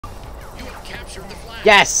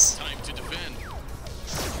Yes!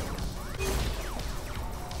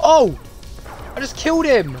 Oh! I just killed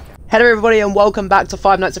him! Hello everybody and welcome back to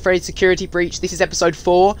Five Nights at Freddy's Security Breach. This is episode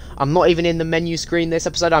 4. I'm not even in the menu screen this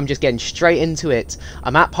episode, I'm just getting straight into it.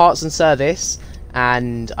 I'm at parts and service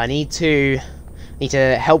and I need to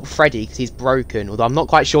help Freddy because he's broken, although I'm not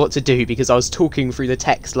quite sure what to do because I was talking through the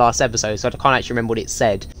text last episode so I can't actually remember what it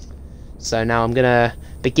said. So now I'm gonna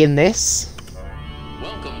begin this.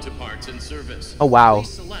 Welcome to Parts and Service. Oh wow. Please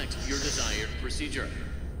select your desired procedure.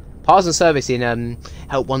 Parts and service in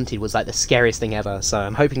Help Wanted was like the scariest thing ever, so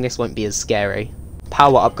I'm hoping this won't be as scary.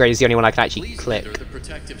 Power upgrade is the only one I can actually click. Enter the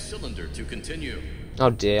protective cylinder to continue. Oh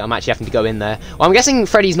dear, I'm actually having to go in there. Well, I'm guessing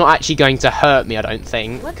Freddy's not actually going to hurt me, I don't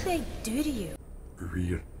think. What'd they do to you?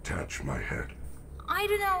 Reattach my head. I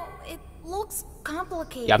don't know, it looks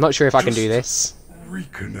complicated. Yeah, I'm not sure if I can do this.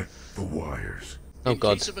 Reconnect the wires. Oh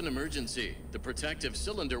god. In case of an emergency, the protective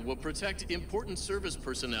cylinder will protect important service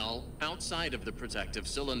personnel outside of the protective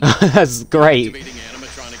cylinder. That's great. Activating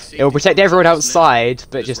animatronic safety It will protect everyone protocols outside, now.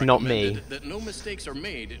 but It is just not me. recommended that no mistakes are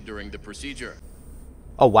made during the procedure.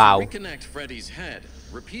 Oh wow. To reconnect Freddy's head,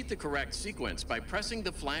 repeat the correct sequence by pressing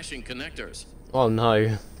the flashing connectors. Oh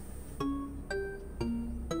no.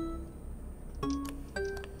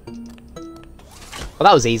 Well,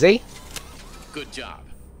 that was easy. Good job.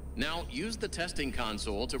 Now use the testing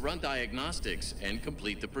console to run diagnostics and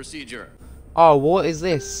complete the procedure. Oh, what is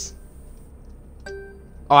this? Oh,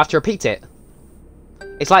 I have to repeat it.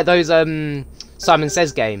 It's like those Simon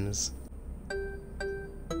Says games.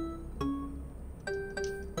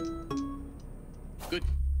 Good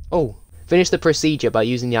Oh, finish the procedure by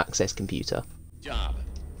using the access computer. job.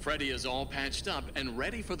 Freddy is all patched up and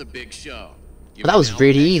ready for the big show. You Well, that can was now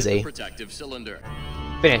really exit easy. the protective cylinder.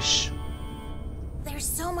 Finish. There's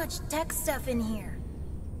so much tech stuff in here.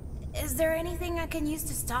 Is there anything I can use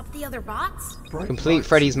to stop the other bots? Bright Complete lights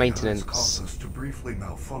Freddy's in the eyes maintenance. cause us to briefly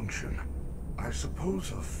malfunction. I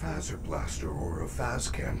suppose a phaser blaster or a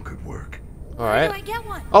phascam could work. Where do Alright. I get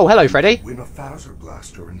one? Oh, hello, Freddy. Win a phaser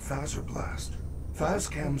blaster in Phaser Blast.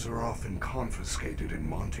 Phascams are often confiscated in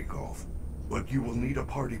Monte Golf, but you will need a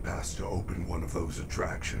party pass to open one of those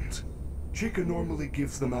attractions. Chica normally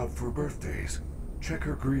gives them out for birthdays. Check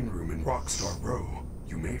her green room in Rockstar Row.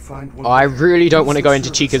 You may find one. Oh, I there. really don't Use want to the go into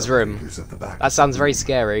service Chica's room. elevators at the back That of sounds the very room.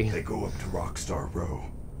 scary. They go up to Rockstar Row.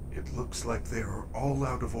 It looks like they are all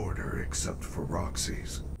out of order except for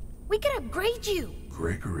Roxy's. We could upgrade you.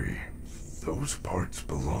 Gregory, those parts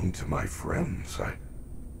belong to my friends.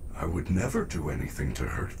 I would never do anything to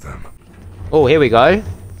hurt them. Oh, here we go.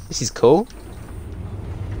 This is cool.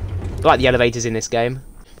 I like the elevators in this game.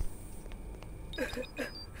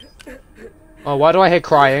 Oh, why do I hear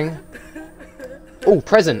crying? Oh,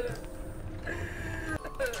 present.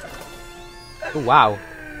 Oh, wow.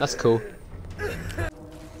 That's cool.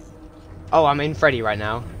 Oh, I'm in Freddy right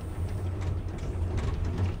now.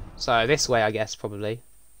 So, this way, I guess, probably.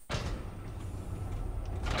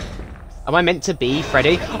 Am I meant to be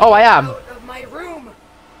Freddy? Oh, I am! Out of my room.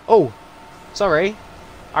 Oh, sorry.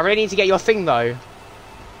 I really need to get your thing, though.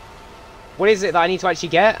 What is it that I need to actually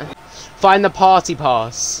get? Find the party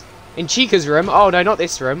pass. In Chica's room? Oh, no, not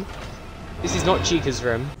this room. This is not Chica's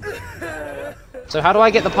room. So how do I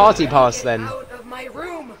get the party pass, then? Out of my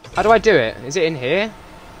room. How do I do it? Is it in here?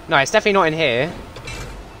 No, it's definitely not in here.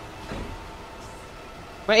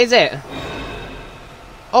 Where is it?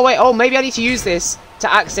 Oh, wait. Oh, maybe I need to use this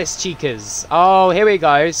to access Chica's. Oh, here we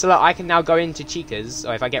go. So, look, I can now go into Chica's.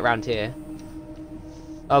 Oh, if I get round here.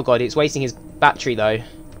 Oh, God, it's wasting his battery, though.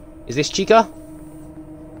 Is this Chica?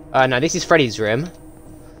 No, this is Freddy's room.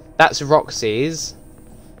 That's Roxy's.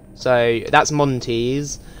 So, that's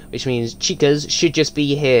Monty's. Which means Chica's should just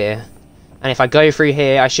be here. And if I go through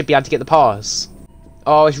here, I should be able to get the pass.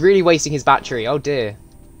 Oh, it's really wasting his battery. Oh, dear.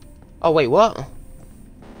 Oh, wait, what?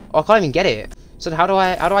 Oh, I can't even get it. So how do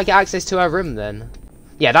I get access to her room, then?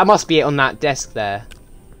 Yeah, that must be it on that desk there.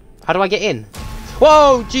 How do I get in?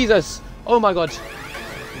 Whoa, Jesus! Oh, my God.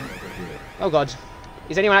 Oh, God.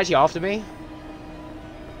 Is anyone actually after me?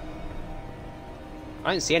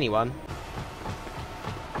 I don't see anyone.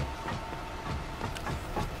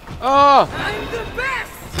 Oh! I'm the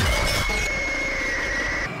best.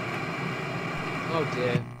 Oh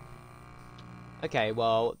dear. Okay,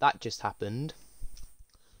 well, that just happened.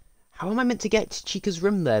 How am I meant to get to Chica's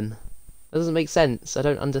room then? That doesn't make sense. I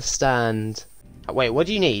don't understand. Wait, what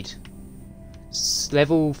do you need?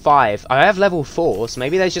 Level 5. I have level 4, so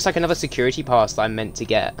maybe there's just like another security pass that I'm meant to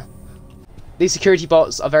get. These security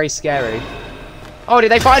bots are very scary. Oh,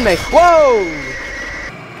 did they find me? Whoa!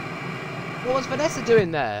 What was Vanessa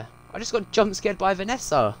doing there? I just got jump scared by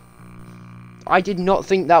Vanessa. I did not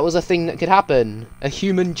think that was a thing that could happen. A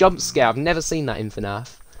human jump scare. I've never seen that in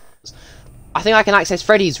Fnaf. I think I can access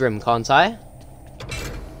Freddy's room, can't I?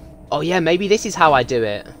 Oh yeah, maybe this is how I do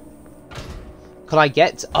it. Can I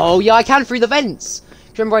get... Oh yeah, I can through the vents!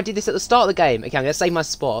 Remember I did this at the start of the game? Okay, I'm going to save my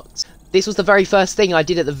spot. This was the very first thing I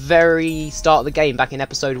did at the very start of the game, back in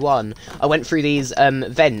episode 1. I went through these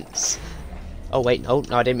vents. Oh wait, no,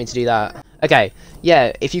 I didn't mean to do that. Okay,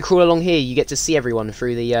 yeah, if you crawl along here, you get to see everyone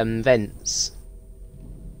through the vents.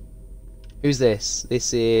 Who's this?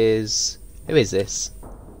 This is... Who is this?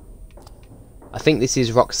 I think this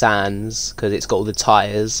is Roxanne's, because it's got all the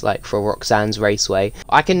tyres, like, for Roxanne's Raceway.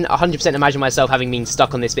 I can 100% imagine myself having been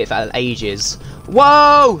stuck on this bit for ages.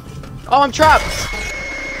 Whoa! Oh, I'm trapped!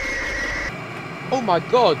 Oh my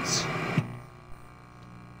god!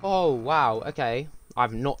 Oh, wow, okay.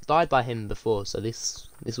 I've not died by him before, so this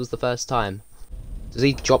was the first time. Does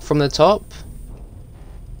he drop from the top?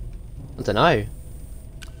 I don't know.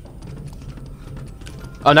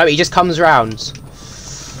 Oh no, he just comes round.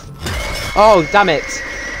 Oh, damn it.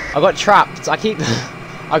 I got trapped.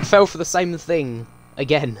 I fell for the same thing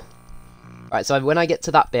again. Right, so when I get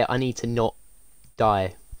to that bit, I need to not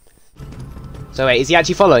die. So wait, is he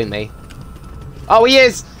actually following me? Oh, he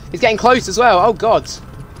is! He's getting close as well. Oh, God.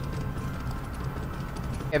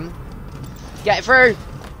 Get it through!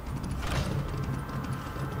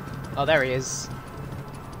 Oh, there he is.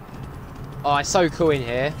 Oh, it's so cool in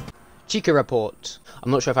here. CHICA report.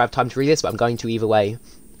 I'm not sure if I have time to read this, but I'm going to either way.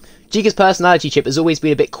 CHICA's personality chip has always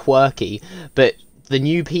been a bit quirky, but the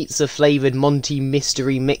new pizza-flavoured Monty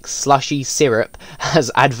Mystery Mix slushy syrup has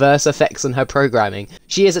adverse effects on her programming.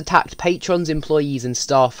 She has attacked patrons, employees and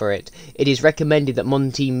staff for it. It is recommended that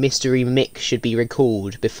Monty Mystery Mix should be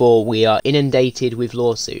recalled before we are inundated with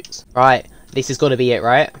lawsuits. Right, this has got to be it,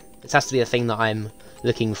 right? This has to be the thing that I'm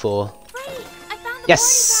looking for. Freddy, I found the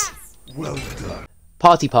Yes! Well done.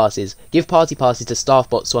 Party passes. Give party passes to staff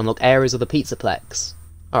bots to unlock areas of the Pizzaplex.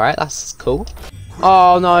 Alright, that's cool.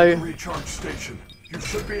 Oh no. Recharge station. You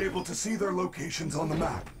should be able to see their locations on the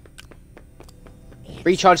map.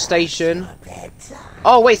 Recharge station.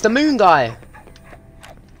 Oh wait, it's the moon guy.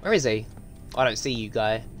 Where is he? I don't see you,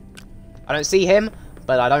 guy. I don't see him,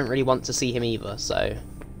 but I don't really want to see him either, so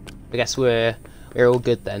I guess we're all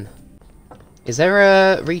good then. Is there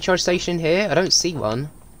a recharge station here? I don't see one.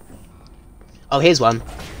 Oh, here's one.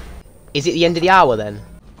 Is it the end of the hour then?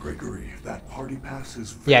 Gregory, that party pass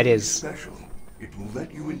is Yeah, it very is. special. It will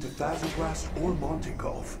let you into Blast or Monte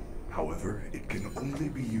Golf. However, it can only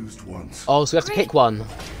be used once. Oh, so we have to pick one.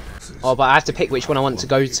 Oh, but I have to pick which one I want to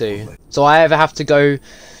go to. So I either have to go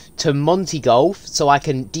to Monty Golf so I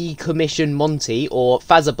can decommission Monty, or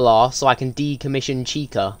Blast so I can decommission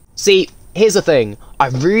Chica. See, here's the thing. I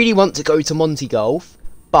really want to go to Monty Golf,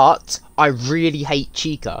 but I really hate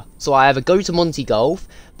Chica. So I either go to Monty Golf,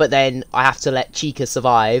 but then I have to let Chica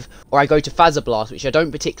survive, or I go to Blast, which I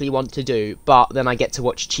don't particularly want to do, but then I get to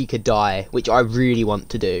watch Chica die, which I really want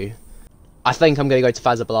to do. I think I'm going to go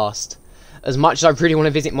to Blast. As much as I really want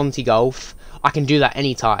to visit Monty Golf, I can do that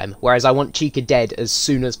anytime, whereas I want Chica dead as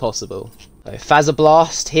soon as possible. So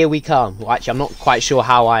Blast, here we come. Well, actually, I'm not quite sure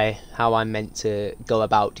how I'm meant to go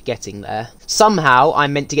about getting there. Somehow,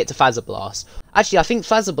 I'm meant to get to Blast. Actually, I think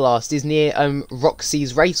Blast is near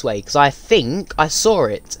Roxy's Raceway, because I think I saw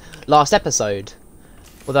it last episode.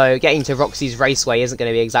 Although, getting to Roxy's Raceway isn't going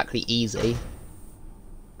to be exactly easy.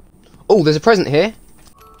 Oh, there's a present here.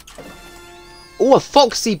 Oh, a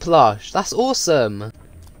Foxy plush. That's awesome.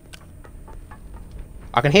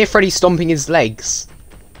 I can hear Freddy stomping his legs.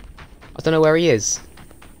 I don't know where he is.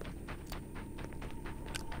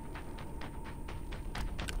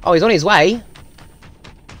 Oh, he's on his way.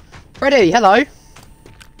 Freddy, hello.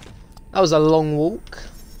 That was a long walk.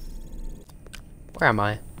 Where am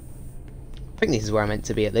I? I think this is where I'm meant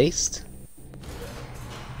to be, at least.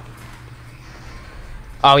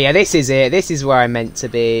 Oh yeah, this is it. This is where I'm meant to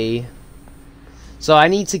be. So I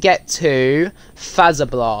need to get to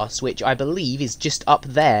Blast, which I believe is just up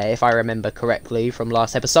there, if I remember correctly from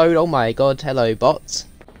last episode. Oh my god, hello bot.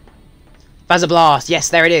 Blast, yes,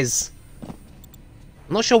 there it is.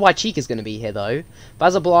 I'm not sure why Chica's going to be here though.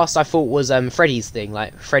 Blast I thought was Freddy's thing,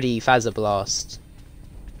 like Freddy Blast.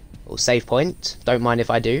 Or save point, don't mind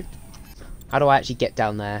if I do. How do I actually get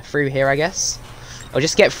down there? Through here, I guess? I'll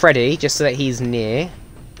just get Freddy, just so that he's near.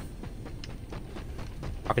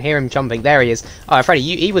 I can hear him jumping. There he is. Oh, Freddy,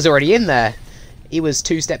 he was already in there. He was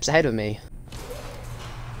 2 steps ahead of me.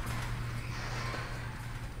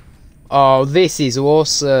 Oh, this is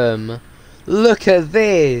awesome. Look at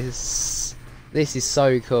this. This is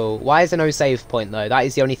so cool. Why is there no save point, though? That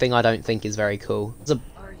is the only thing I don't think is very cool. Are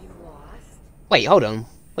you lost? Wait, hold on.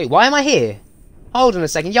 Wait, why am I here? Hold on a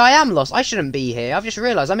second. Yeah, I am lost. I shouldn't be here. I've just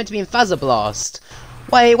realised I'm meant to be in Phasor Blast.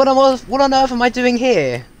 Wait, what on earth am I doing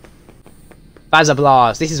here? Phasor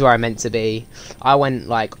Blast. This is where I'm meant to be. I went,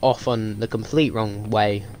 like, off on the complete wrong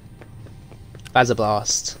way. Phasor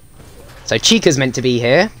Blast. So Chica's meant to be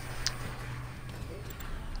here.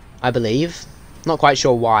 I believe. Not quite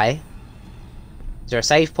sure why. Is there a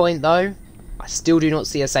save point, though? I still do not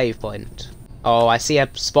see a save point. Oh, I see a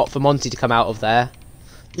spot for Monty to come out of there.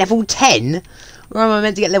 Level 10? Where am I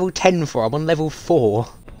meant to get level 10 for? I'm on level 4.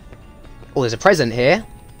 Oh, there's a present here.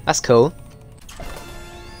 That's cool.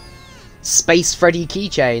 Space Freddy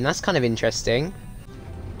keychain. That's kind of interesting.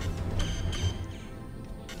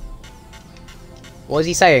 What is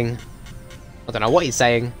he saying? I don't know what he's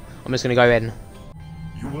saying. I'm just going to go in.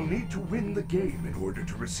 You will need to win the game in order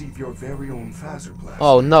to receive your very own Phasor Blast.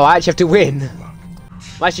 Oh no, I actually have to win.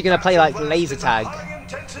 I'm actually going to play like laser tag.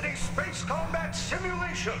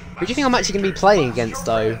 Who do you think I'm actually going to be playing against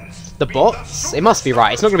though? The bots? It must be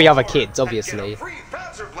right. It's not going to be other kids, obviously.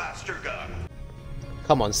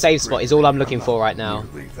 Come on, save spot is all I'm looking for right now.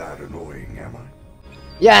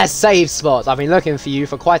 Yes, save spot. I've been looking for you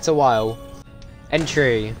for quite a while.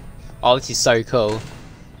 Entry. Oh, this is so cool.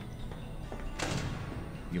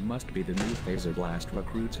 You must be the new Phasor Blast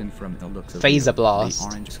recruits, and from the looks of Phasor Blast.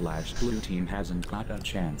 The orange/blue team hasn't got a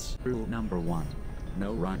chance. Rule number 1.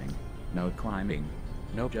 No running, no climbing,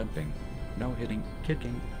 no jumping, no hitting,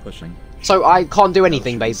 kicking, pushing. So I can't do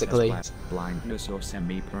anything basically. Blindness or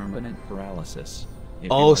semi-permanent paralysis.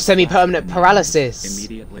 Oh, semi-permanent paralysis.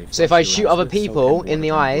 So if I shoot other people in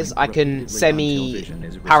the eyes, I can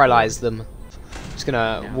semi-paralyze them. Just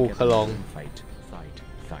gonna walk along. Fight.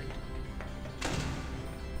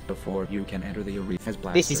 Before you can enter the arena.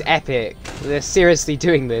 This is epic. They're seriously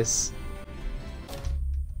doing this.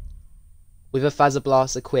 With a Phasor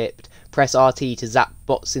Blast equipped, press RT to zap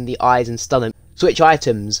bots in the eyes and stun them. Switch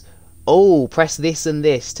items. Oh, press this and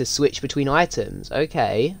this to switch between items.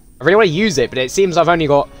 Okay. I really want to use it, but it seems I've only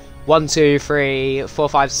got 1, 2, 3, 4,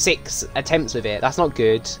 5, 6 attempts with it. That's not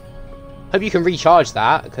good. Hope you can recharge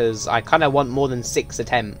that, because I kind of want more than 6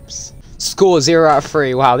 attempts. Score 0 out of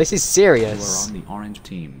 3. Wow, this is serious. You are on the orange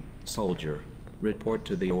team. Soldier, report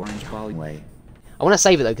to the orange hallway. I want to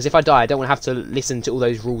save it though, because if I die, I don't want to have to listen to all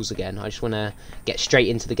those rules again. I just want to get straight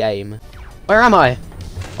into the game. Where am I?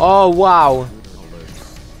 Oh, wow.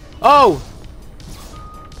 Oh!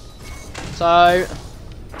 So,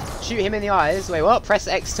 shoot him in the eyes. Wait, what? Press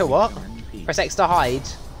X to what? Press X to hide.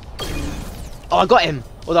 Oh, I got him.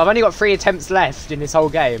 Although I've only got 3 attempts left in this whole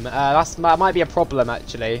game. That might be a problem,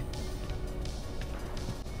 actually.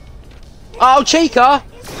 Oh, Chica!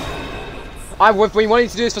 I've been wanting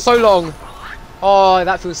to do this for so long. Oh,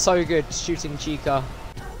 that feels so good, shooting Chica.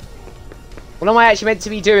 What am I actually meant to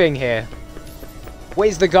be doing here? What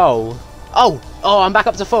is the goal? Oh, I'm back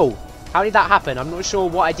up to full. How did that happen? I'm not sure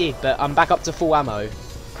what I did, but I'm back up to full ammo.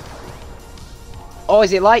 Oh,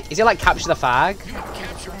 is it like capture the flag?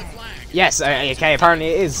 Yes, okay, apparently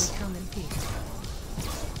it is.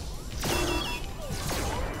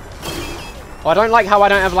 Oh, I don't like how I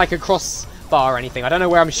don't have like a crossbar or anything. I don't know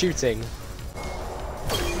where I'm shooting.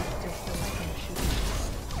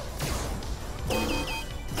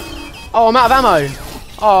 Oh, I'm out of ammo.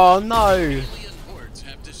 Oh no.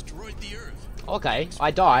 Okay,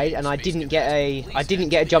 I died and I didn't get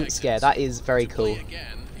a jump scare. That is very cool.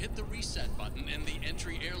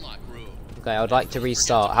 Okay, I'd like to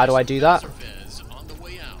restart. How do I do that?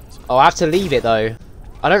 Oh, I have to leave it though.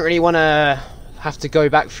 I don't really want to have to go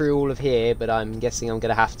back through all of here, but I'm guessing I'm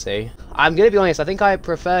gonna have to. I'm gonna be honest. I think I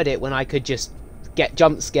preferred it when I could just get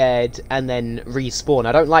jump scared and then respawn.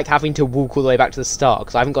 I don't like having to walk all the way back to the start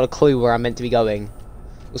because I haven't got a clue where I'm meant to be going.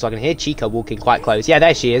 Also, I can hear Chica walking quite close. Yeah,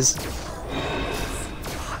 there she is.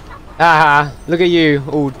 Ah, look at you,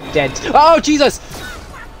 all dead. Oh, Jesus!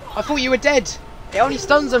 I thought you were dead. It only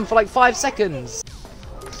stuns them for like 5 seconds.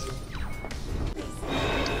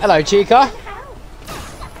 Hello, Chica.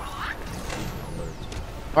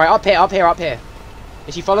 Alright, up here.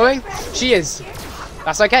 Is she following? She is.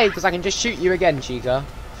 That's okay, because I can just shoot you again, Chica.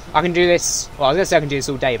 I can do this, well, I was going to say I can do this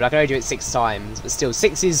all day, but I can only do it 6 times. But still,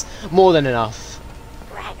 6 is more than enough.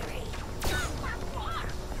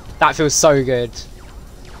 That feels so good.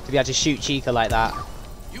 To be able to shoot Chica like that.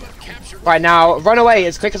 Right now, run away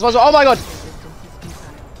as quick as possible. Oh my god!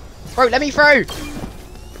 Bro, let me through!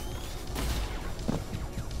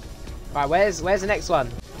 Right, where's the next one?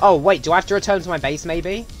 Oh, wait, do I have to return to my base,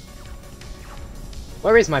 maybe?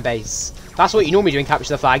 Where is my base? That's what you normally do in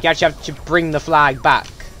Capture the Flag. You actually have to bring the flag back.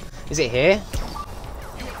 Is it here?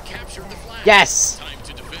 Yes!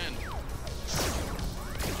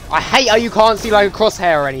 I hate how you can't see like a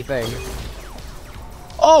crosshair or anything.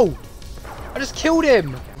 Oh! I just killed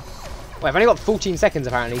him! Wait, I've only got 14 seconds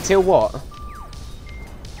apparently. Till what?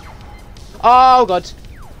 Oh god.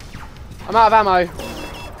 I'm out of ammo.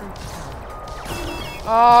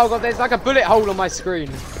 Oh god, there's like a bullet hole on my screen.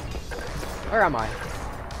 Where am I?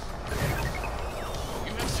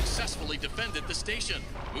 You have successfully defended the station.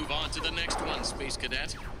 Move on to the next one, Space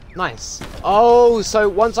Cadet. Nice. Oh, so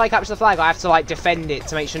once I capture the flag, I have to like defend it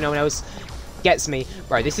to make sure no one else gets me.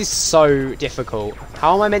 Bro, this is so difficult.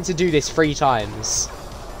 How am I meant to do this 3 times?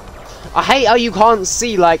 I hate how you can't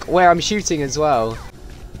see like where I'm shooting as well.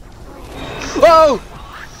 Whoa!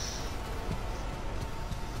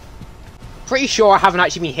 Pretty sure I haven't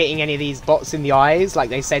actually been hitting any of these bots in the eyes like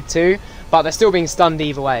they said to, but they're still being stunned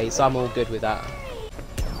either way, so I'm all good with that.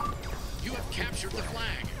 You have captured the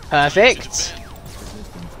flag. Perfect.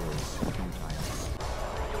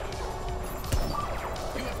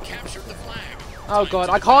 You have captured the flag. Oh god,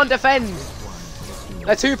 I can't defend.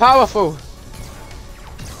 They're too powerful.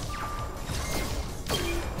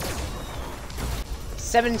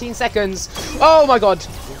 17 seconds. Oh my god.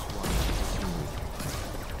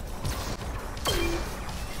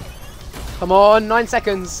 Come on, 9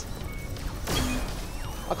 seconds.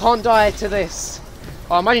 I can't die to this.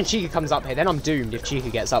 Oh, imagine Chica comes up here. Then I'm doomed if Chica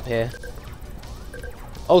gets up here.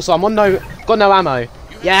 Also, I'm on got no ammo.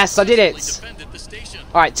 Yes, I did it.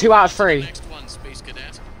 Alright, 2 out of 3.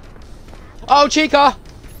 Oh, Chica!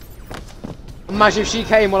 Imagine if she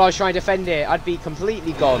came while I was trying to defend it. I'd be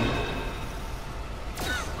completely gone.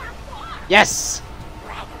 Yes!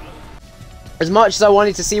 As much as I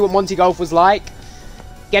wanted to see what Monty Golf was like,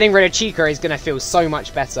 getting rid of Chica is going to feel so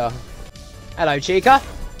much better. Hello, Chica.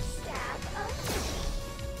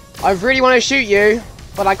 I really want to shoot you,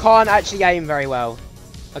 but I can't actually aim very well.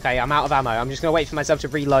 Okay, I'm out of ammo. I'm just going to wait for myself to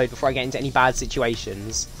reload before I get into any bad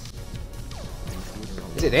situations.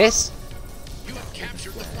 Is it this?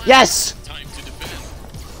 Yes!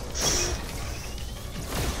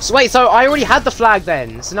 So wait, so I already had the flag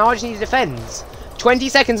then, so now I just need to defend. 20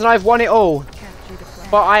 seconds and I've won it all.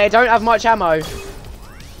 But I don't have much ammo.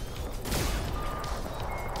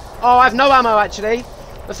 Oh, I have no ammo actually.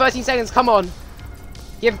 The 13 seconds, come on.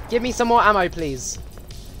 Give me some more ammo, please.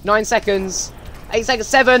 9 seconds. 8 seconds,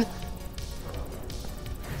 7.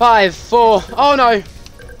 5, 4. Oh no.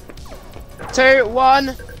 2,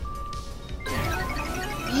 1.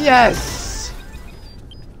 Yes.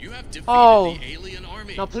 Oh.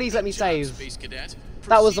 Now please let me save.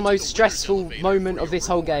 That was the most stressful moment of this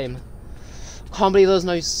whole game. Can't believe there's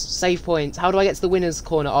no save points. How do I get to the winner's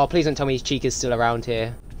corner? Oh, please don't tell me Chica's still around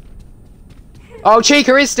here. Oh,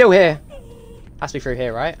 Chica is still here. Has to be through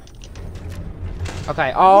here, right?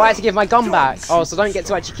 Okay. Oh, I had to give my gun back. Oh, so I don't get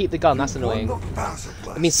to actually keep the gun. That's annoying.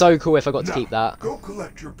 It'd be so cool if I got to keep that. Go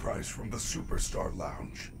collect your prize from the Superstar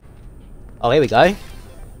Lounge. Oh, here we go.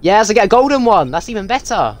 Yes, I get a golden one. That's even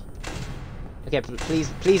better. Okay,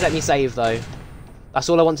 please let me save though. That's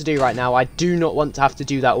all I want to do right now. I do not want to have to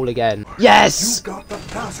do that all again. Yes! You got the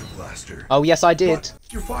Phaser Blaster. Oh, yes, I did. But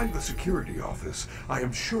if you find the security office, I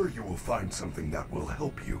am sure you will find something that will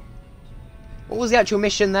help you. What was the actual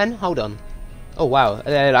mission then? Hold on. Oh, wow.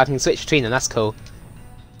 I can switch between them. That's cool.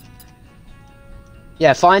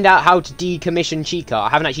 Yeah, find out how to decommission Chica. I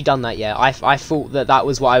haven't actually done that yet. I thought that that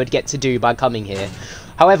was what I would get to do by coming here.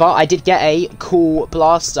 However, I did get a cool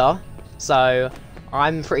blaster. So,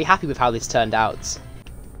 I'm pretty happy with how this turned out.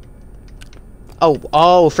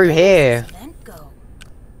 Oh, through here.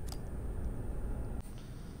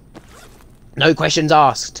 No questions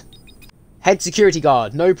asked. Head security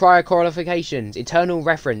guard, no prior qualifications, eternal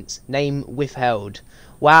reference, name withheld.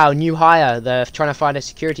 Wow, new hire, they're trying to find a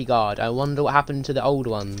security guard. I wonder what happened to the old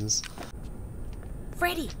ones.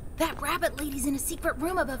 Freddy, that rabbit lady's in a secret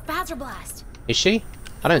room above Phaser Blast. Is she?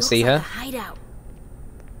 I don't see her. Like a hideout.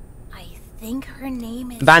 I think her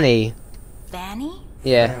name is... Vanny. Vanny?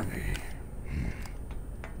 Yeah. Vanny.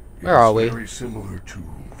 Where are we? Very similar to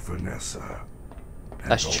Vanessa.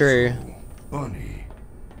 That's And true. also Bunny.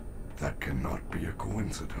 That cannot be a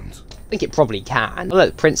coincidence. I think it probably can. Oh,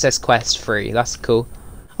 look, Princess Quest 3. That's cool.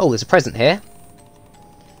 Oh, there's a present here.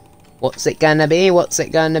 What's it gonna be? What's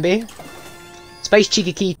it gonna be? Space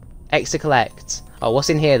Chica key X to collect. Oh, what's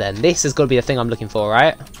in here then? This has got to be the thing I'm looking for,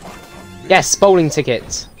 right? Yes, bowling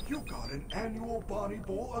ticket. You got an annual Bonnie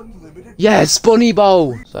Bowl Unlimited. Yes, Bonnie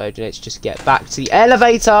Bowl. So let's just get back to the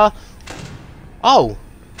elevator. Oh,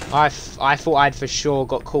 I thought I'd for sure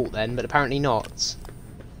got caught then, but apparently not.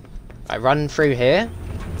 I run through here.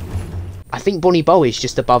 I think Bonnie Bowl is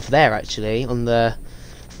just above there, actually, on the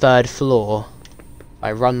 3rd floor.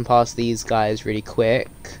 I run past these guys really quick.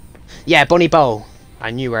 Yeah, Bonnie Bowl.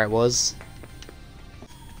 I knew where it was.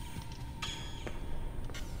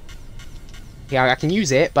 Yeah, I can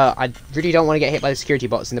use it, but I really don't want to get hit by the security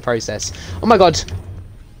bots in the process. Oh my god!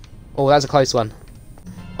 Oh, that was a close one.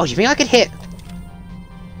 Oh, do you think I could hit?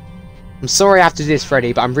 I'm sorry I have to do this,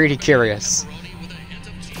 Freddy, but I'm really curious.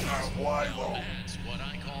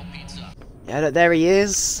 Yeah, look, there he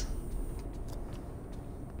is.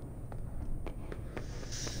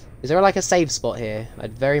 Is there like a save spot here?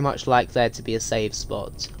 I'd very much like there to be a save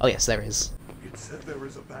spot. Oh yes, there is. It said there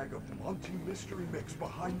is a bag of Monty mystery mix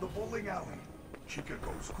behind the bowling alley. Chica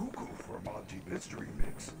goes cuckoo for a Monty mystery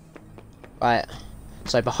mix. Right.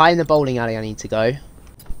 So behind the bowling alley I need to go.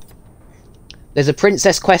 There's a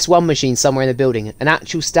Princess Quest 1 machine somewhere in the building. An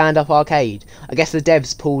actual stand-up arcade. I guess the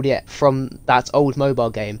devs pulled it from that old mobile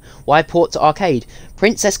game. Why port to arcade?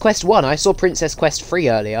 Princess Quest 1? I saw Princess Quest 3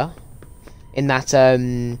 earlier. In that,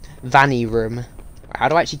 Vanny room. How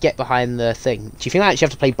do I actually get behind the thing? Do you think I actually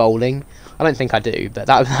have to play bowling? I don't think I do, but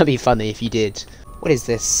that'd be funny if you did. What is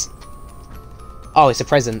this? Oh, it's a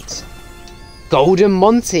present. Golden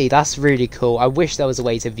Monty! That's really cool. I wish there was a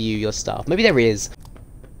way to view your stuff. Maybe there is.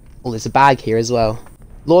 Oh, there's a bag here as well.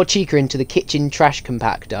 Lure Chica into the kitchen trash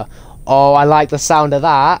compactor. Oh, I like the sound of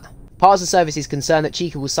that. Parts of service is concerned that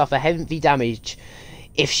Chica will suffer heavy damage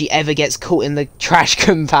if she ever gets caught in the trash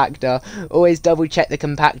compactor. Always double check the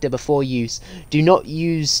compactor before use. Do not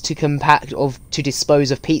use to compact or to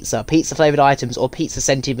dispose of pizza, pizza flavoured items or pizza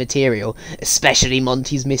scented material, especially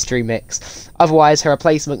Monty's mystery mix. Otherwise her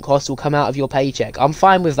replacement cost will come out of your paycheck. I'm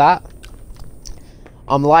fine with that.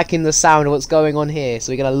 I'm liking the sound of what's going on here.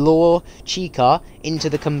 So we're going to lure Chica into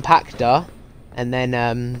the compactor. And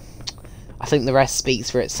then, I think the rest speaks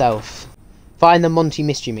for itself. Find the Monty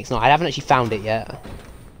mystery mix. No, I haven't actually found it yet.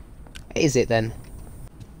 What is it then?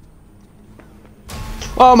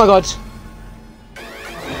 Oh my god!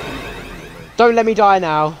 Don't let me die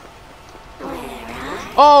now.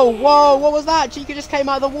 Oh, whoa! What was that? Chica just came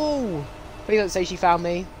out of the wall. Please don't say she found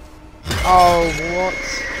me. Oh,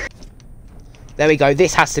 what? There we go.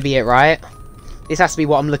 This has to be it, right? This has to be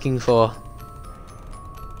what I'm looking for.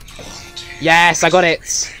 Yes, I got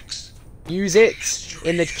it. Use it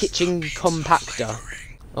in the kitchen compactor.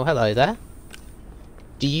 Oh, hello there.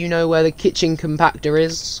 Do you know where the kitchen compactor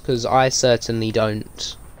is? Because I certainly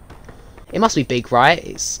don't. It must be big, right?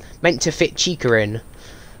 It's meant to fit Chica in.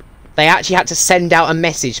 They actually had to send out a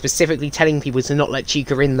message specifically telling people to not let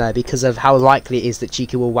Chica in there because of how likely it is that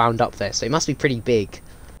Chica will wound up there. So it must be pretty big.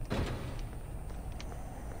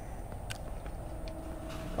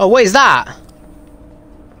 Oh, what is that?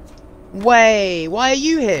 Wait, why are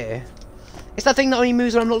you here? It's that thing that only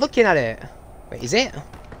moves when I'm not looking at it. Wait, is it?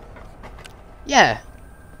 Yeah.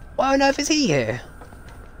 Why on earth is he here?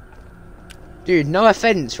 Dude, no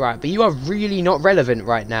offense, right, but you are really not relevant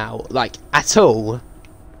right now. Like, at all.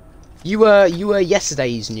 You were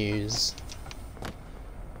yesterday's news.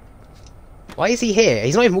 Why is he here?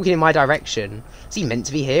 He's not even walking in my direction. Is he meant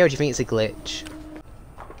to be here, or do you think it's a glitch?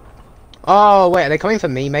 Oh, wait, are they coming for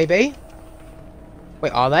me, maybe?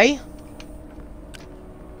 Wait, are they?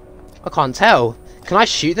 I can't tell. Can I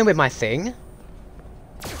shoot them with my thing?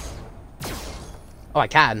 Oh, I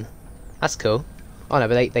can. That's cool. Oh no,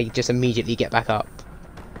 but they just immediately get back up.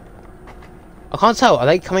 I can't tell. Are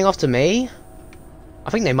they coming after me? I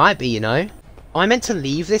think they might be, you know. Am I meant to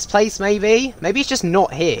leave this place, maybe? Maybe it's just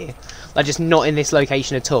not here. Like, just not in this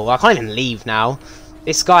location at all. I can't even leave now.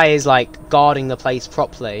 This guy is, like, guarding the place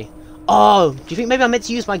properly. Oh, do you think maybe I'm meant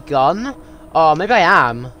to use my gun? Oh, maybe I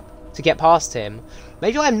am. To get past him.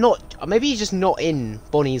 Maybe I'm not. Maybe he's just not in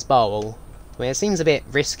Bonnie's Bowl. I mean, it seems a bit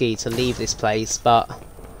risky to leave this place, but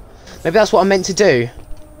maybe that's what I'm meant to do.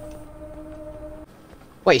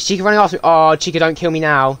 Wait, is Chica running after me? Oh, Chica, don't kill me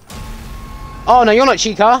now. Oh, no, you're not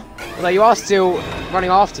Chica. Although you are still running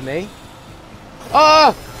after me.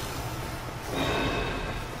 Oh!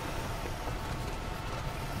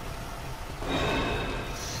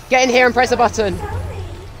 Get in here and press a button.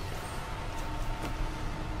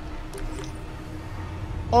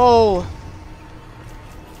 Oh!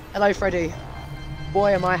 Hello, Freddy.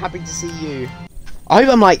 Boy, am I happy to see you. I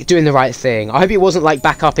hope I'm, like, doing the right thing. I hope it wasn't, like,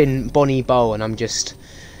 back up in Bonnie Bowl and I'm just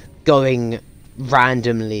going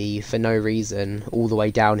randomly for no reason all the way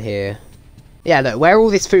down here. Yeah, look, where all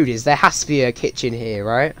this food is, there has to be a kitchen here,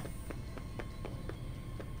 right?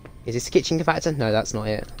 Is this a kitchen compactor? No, that's not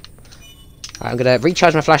it. Right, I'm going to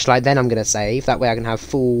recharge my flashlight, then I'm going to save. That way I can have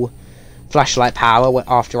full flashlight power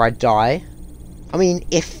after I die. I mean,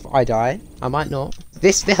 if I die, I might not.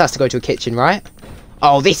 This has to go to a kitchen, right?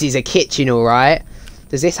 Oh, this is a kitchen, alright.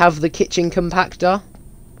 Does this have the kitchen compactor?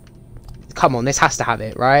 Come on, this has to have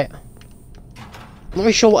it, right? I'm not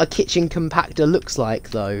really sure what a kitchen compactor looks like,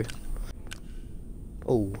 though.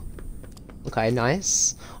 Oh. Okay,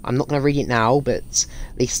 nice. I'm not going to read it now, but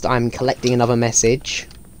at least I'm collecting another message.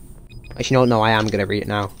 Actually, no, I am going to read it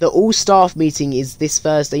now. The all-staff meeting is this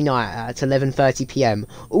Thursday night at 11:30 PM.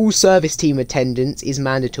 All service team attendance is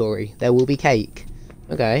mandatory. There will be cake.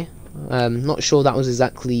 Okay. Not sure that was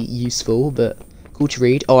exactly useful, but cool to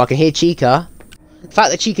read. Oh, I can hear Chica. The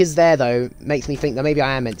fact that Chica's there, though, makes me think that maybe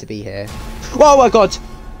I am meant to be here. Oh my god!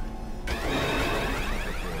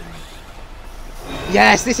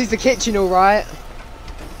 Yes, this is the kitchen, alright.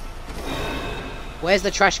 Where's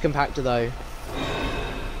the trash compactor, though?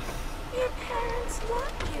 Your parents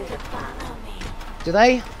want you to follow me. Do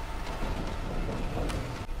they?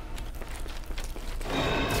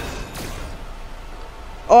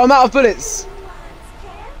 Oh, I'm out of bullets!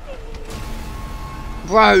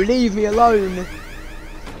 Bro, leave me alone!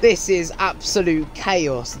 This is absolute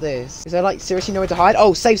chaos, this. Is there, like, seriously nowhere to hide?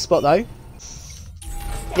 Oh, safe spot, though.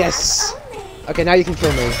 Yes! Okay, now you can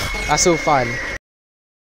kill me. That's all fine.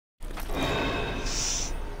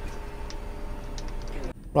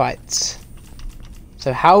 Right.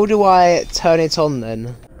 So how do I turn it on,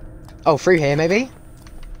 then? Oh, through here, maybe?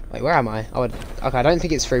 Wait, where am I? Oh, okay, I don't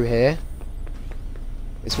think it's through here.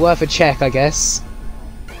 It's worth a check, I guess.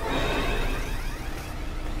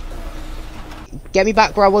 Get me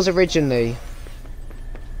back where I was originally.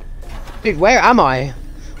 Dude, where am I?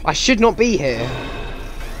 I should not be here.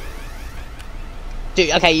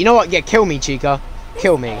 Dude, okay, you know what? Yeah, kill me, Chica.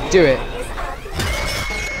 Kill me. Do it.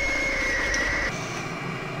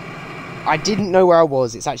 I didn't know where I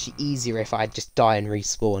was. It's actually easier if I just die and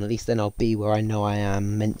respawn. At least then I'll be where I know I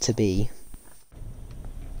am meant to be.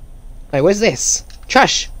 Wait, where's this?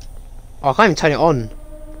 Trash! Oh, I can't even turn it on.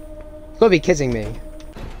 You've got to be kidding me.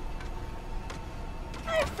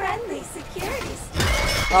 Friendly security.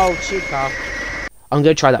 Oh, Chica. I'm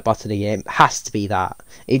going to try that button again. It has to be that.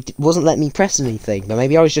 It wasn't letting me press anything. But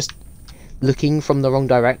maybe I was just looking from the wrong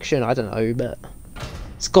direction. I don't know, but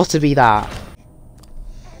it's got to be that.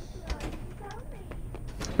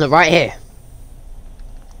 Look, right here.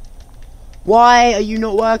 Why are you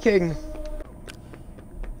not working?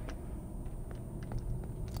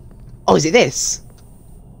 Oh, is it this?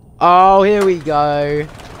 Oh, here we go.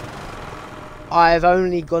 I've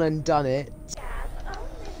only gone and done it.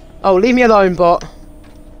 Oh, leave me alone, bot.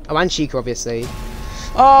 Oh, and Chica, obviously.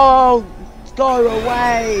 Oh, go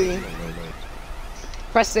away.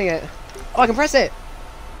 Pressing it. Oh, I can press it.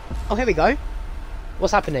 Oh, here we go.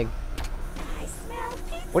 What's happening?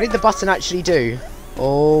 What did the button actually do?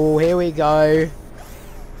 Oh, here we go.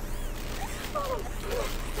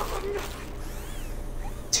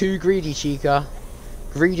 Too greedy, Chica.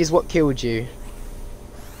 Greed is what killed you.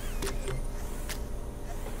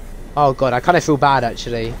 Oh god, I kind of feel bad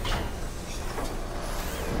actually.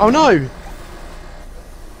 Oh no!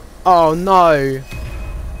 Oh no!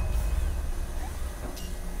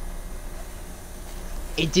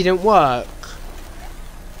 It didn't work.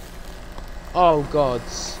 Oh god.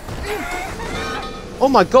 Oh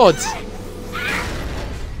my god!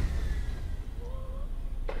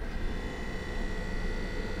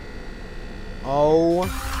 Oh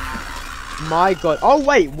my god. Oh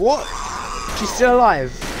wait, what? She's still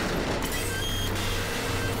alive.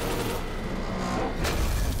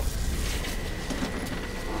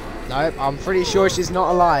 Nope, I'm pretty sure she's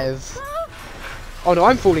not alive. Oh no,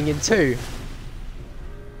 I'm falling in too.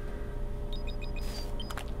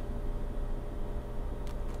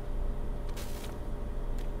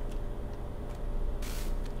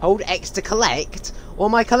 Hold X to collect? What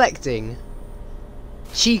am I collecting?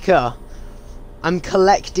 Chica. I'm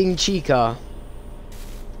collecting Chica.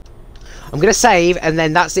 I'm gonna save and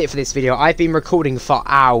then that's it for this video. I've been recording for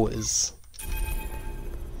hours.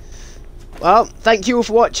 Well, thank you all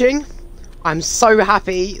for watching. I'm so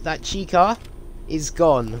happy that Chica is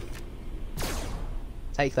gone.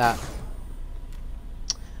 Take that.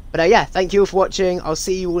 But yeah, thank you all for watching. I'll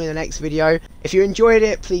see you all in the next video. If you enjoyed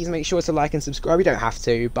it, please make sure to like and subscribe. You don't have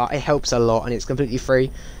to, but it helps a lot and it's completely free.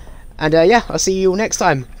 And yeah, I'll see you all next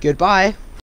time. Goodbye.